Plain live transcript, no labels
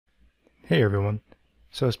Hey everyone.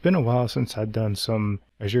 So it's been a while since I've done some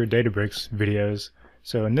Azure Databricks videos.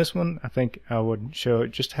 So in this one, I think I would show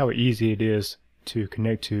just how easy it is to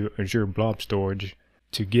connect to Azure Blob Storage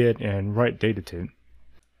to get and write data to.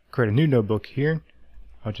 Create a new notebook here.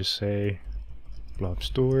 I'll just say Blob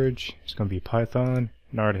Storage. It's going to be Python,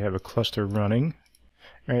 and I already have a cluster running.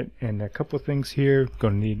 Alright, and a couple of things here.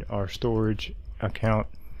 Going to need our storage account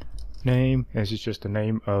name. This is just the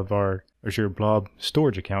name of our Azure Blob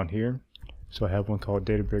Storage account here. So I have one called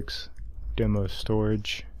Databricks Demo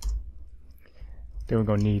Storage. Then we're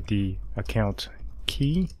going to need the account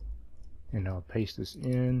key, and I'll paste this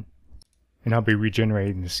in. And I'll be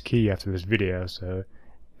regenerating this key after this video, so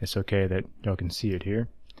it's okay that y'all can see it here.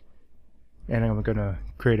 And I'm going to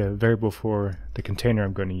create a variable for the container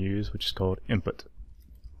I'm going to use, which is called input.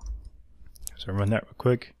 So run that real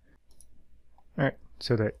quick. Alright,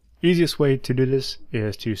 so the easiest way to do this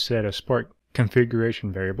is to set a Spark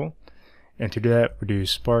configuration variable. And to do that, we do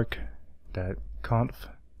spark.conf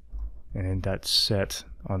and then .set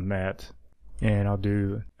on that. And I'll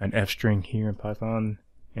do an f string here in Python,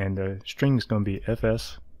 and the string is going to be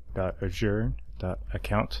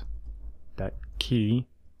fs.azure.account.key,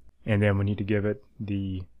 and then we need to give it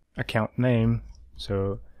the account name.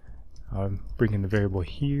 So I'm bringing the variable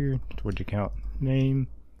here towards account name,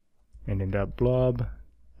 and then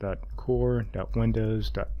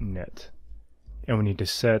 .blob.core.windows.net, and we need to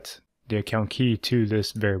set the account key to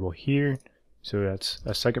this variable here, so that's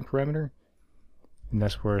a second parameter, and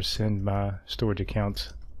that's where I send my storage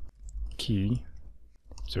account key.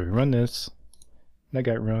 So we run this, that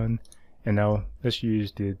got run, and now let's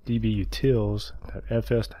use the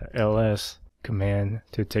dbutils.fs.ls command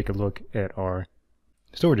to take a look at our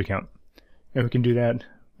storage account. And we can do that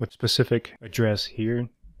with specific address here,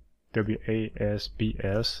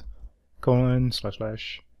 wasbs :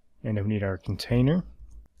 and then we need our container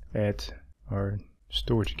at our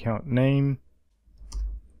storage account name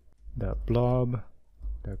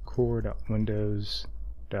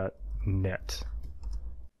 .blob.core.windows.net.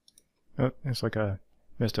 Oh, it's like I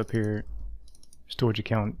messed up here. Storage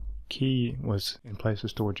account key was in place of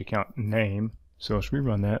storage account name, so let's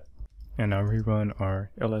rerun that, and I'll rerun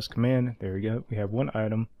our ls command. There we go. We have one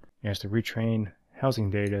item. It has to retrain housing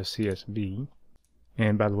data CSV.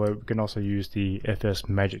 And by the way, we can also use the fs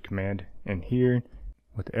magic command in here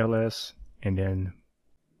with ls, and then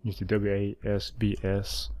use the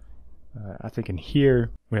wasbs. I think in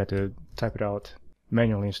here we have to type it out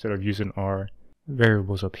manually instead of using our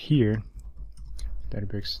variables up here.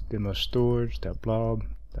 Databricks Demo Storage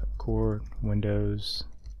 .blob.core Windows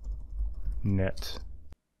net.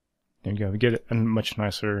 There you go. We get a much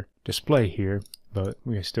nicer display here, but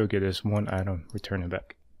we still get this one item returning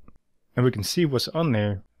back. And we can see what's on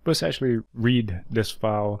there, but let's actually read this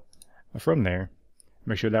file from there.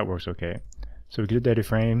 Make sure that works okay. So we get a data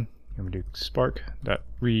frame, and we do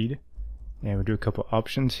spark.read, and we do a couple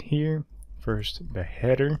options here. First, the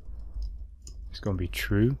header is going to be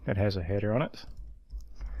true. That has a header on it.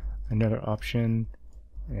 Another option,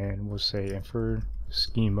 and we'll say infer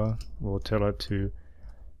schema. We'll tell it to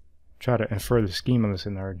try to infer the schema that's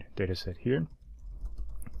in our data set here.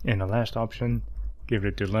 And the last option, give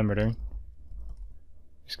it a delimiter.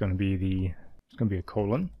 It's going to be a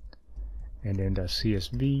colon, and then the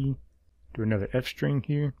CSV. Do another f string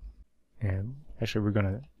here, and actually we're going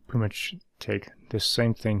to pretty much take this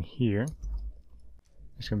same thing here.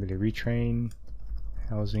 It's going to be the retrain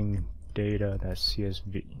housing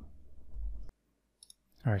data.csv.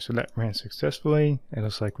 Alright, so that ran successfully. It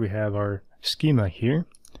looks like we have our schema here,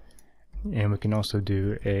 and we can also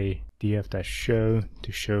do a df-show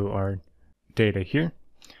to show our data here.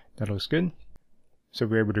 That looks good. So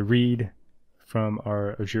we're able to read from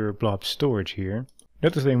our Azure Blob Storage here.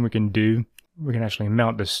 Another thing we can do, we can actually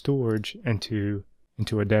mount the storage into a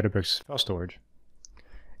Databricks file storage.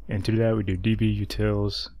 And to do that, we do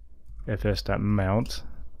dbutils fs.mount.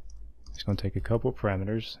 It's going to take a couple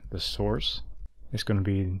parameters. The source, it's going to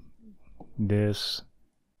be this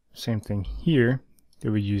same thing here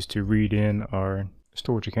that we use to read in our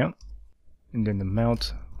storage account. And then the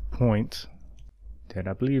mount point that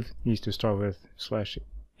I believe needs to start with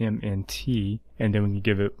 /mnt, and then we can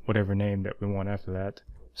give it whatever name that we want after that.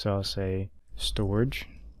 So I'll say storage,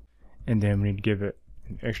 and then we need to give it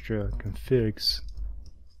an extra configs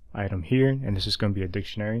item here, and this is going to be a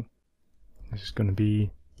dictionary. This is going to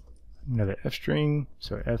be another f string,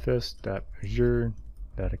 so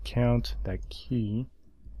fs.azure.account.key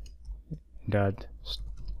to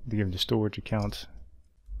give the storage account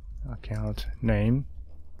name,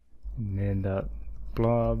 and then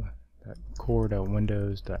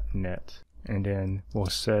blob.core.windows.net, and then we'll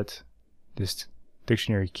set this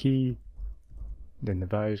dictionary key Then the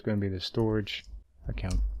value is going to be the storage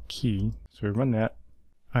account key. So we run that.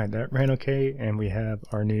 Alright, that ran okay, and we have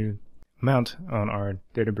our new mount on our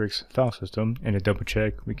Databricks file system. And to double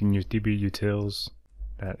check, we can use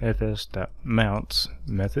dbutils.fs.mounts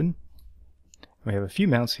method. We have a few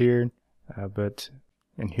mounts here,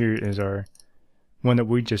 and here is our one that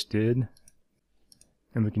we just did.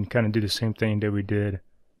 And we can kind of do the same thing that we did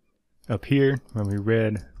up here when we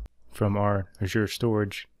read from our Azure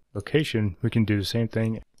storage location. We can do the same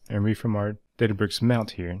thing and read from our Databricks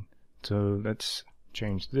mount here. So let's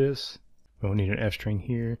change this. We'll need an F string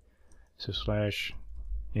here. So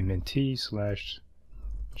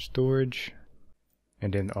 /mnt/storage,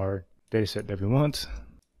 and then our dataset that we want.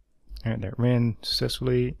 Alright, that ran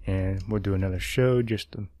successfully, and we'll do another show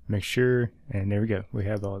just to make sure. And there we go. We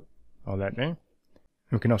have all that there.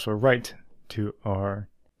 We can also write to our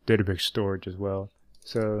Databricks storage as well.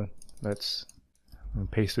 So let's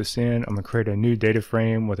paste this in. I'm going to create a new data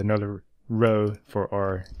frame with another row for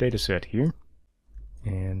our data set here.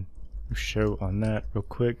 And show on that real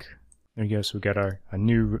quick. There you go. So we got a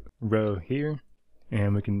new row here.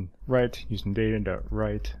 And we can write using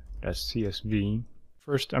data.write.csv.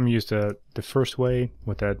 First, I'm going to use the first way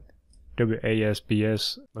with that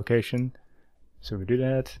WASBS location. So we do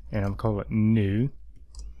that, and I'm going to call it new.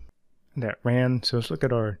 That ran. So let's look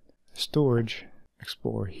at our storage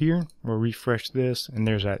explorer here. We'll refresh this, and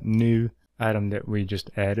there's that new item that we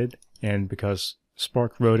just added. And because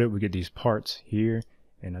Spark wrote it, we get these parts here.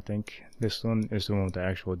 And I think this one is the one with the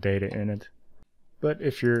actual data in it. But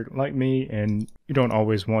if you're like me and you don't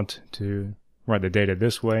always want to write the data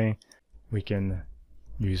this way, we can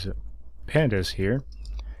use pandas here.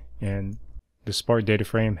 And the Spark data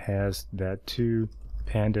frame has that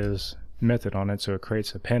toPandas method on it, so it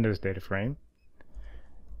creates a pandas data frame.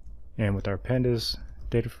 And with our pandas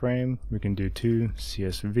data frame, we can do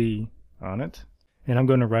toCSV on it. And I'm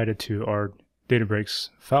going to write it to our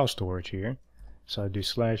Databricks file storage here. So I do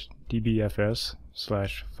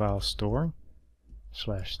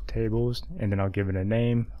 /dbfs/filestore/tables, and then I'll give it a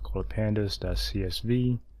name. I'll call it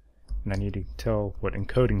pandas.csv, and I need to tell what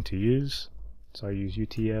encoding to use. So I use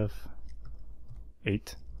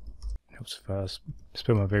UTF-8. Helps if I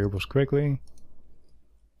spell my variables correctly.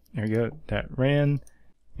 There we go. That ran.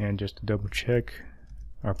 And just to double check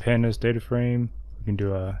our pandas data frame, we can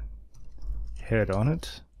do a head on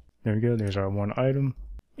it. There we go. There's our one item.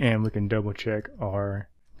 And we can double check our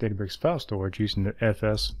Databricks file storage using the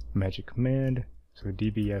fs magic command. So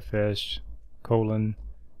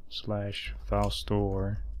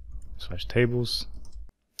dbfs:/filestore/tables.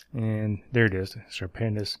 And there it is. It's our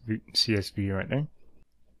pandas CSV right there.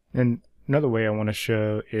 And another way I want to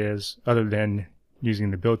show is, other than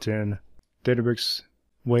using the built-in Databricks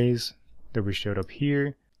ways that we showed up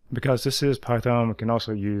here, because this is Python, we can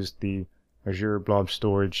also use the Azure Blob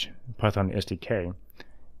Storage Python SDK.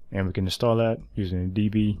 And we can install that using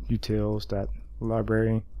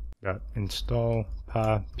dbutils.library.install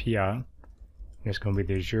py. And it's going to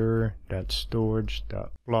be the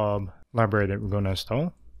azure.storage.blob library that we're going to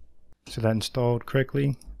install. So that installed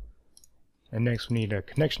correctly. And next we need a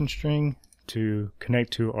connection string to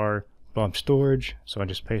connect to our blob storage. So I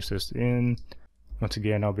just paste this in. Once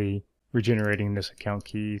again, I'll be regenerating this account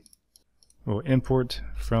key. We'll import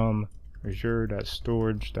from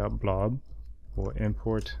azure.storage.blob. We'll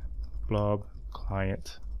import blob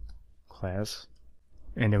client class,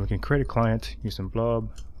 and then we can create a client using blob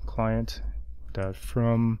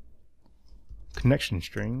client.from connection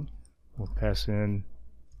string. We'll pass in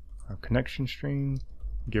our connection string,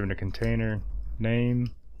 give it a container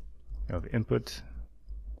name of input,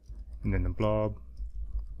 and then the blob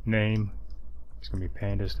name is going to be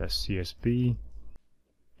pandas.csv.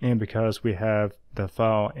 And because we have the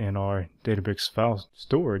file in our Databricks file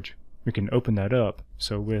storage, we can open that up.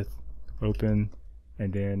 So with open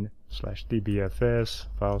and then /dbfs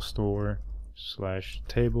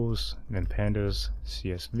filestore/tables, and then pandas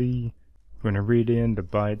CSV. We're going to read in the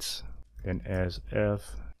bytes, then as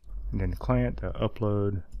f, and then the client to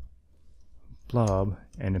upload blob,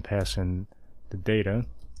 and then pass in the data.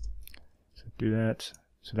 So do that.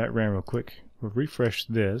 So that ran real quick. We'll refresh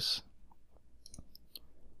this,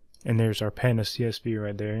 and there's our pandas CSV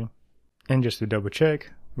right there. And just to double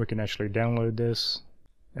check, we can actually download this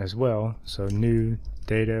as well. So new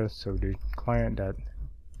data, so do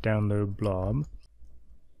client.download blob,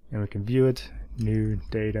 and we can view it, new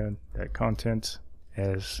data.content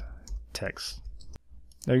as text.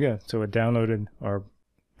 There you go. So it downloaded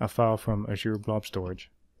a file from Azure Blob Storage.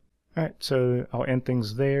 Alright, so I'll end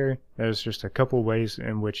things there. There's just a couple ways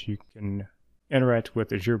in which you can interact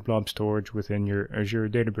with Azure Blob Storage within your Azure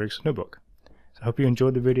Databricks notebook. So I hope you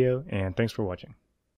enjoyed the video, and thanks for watching.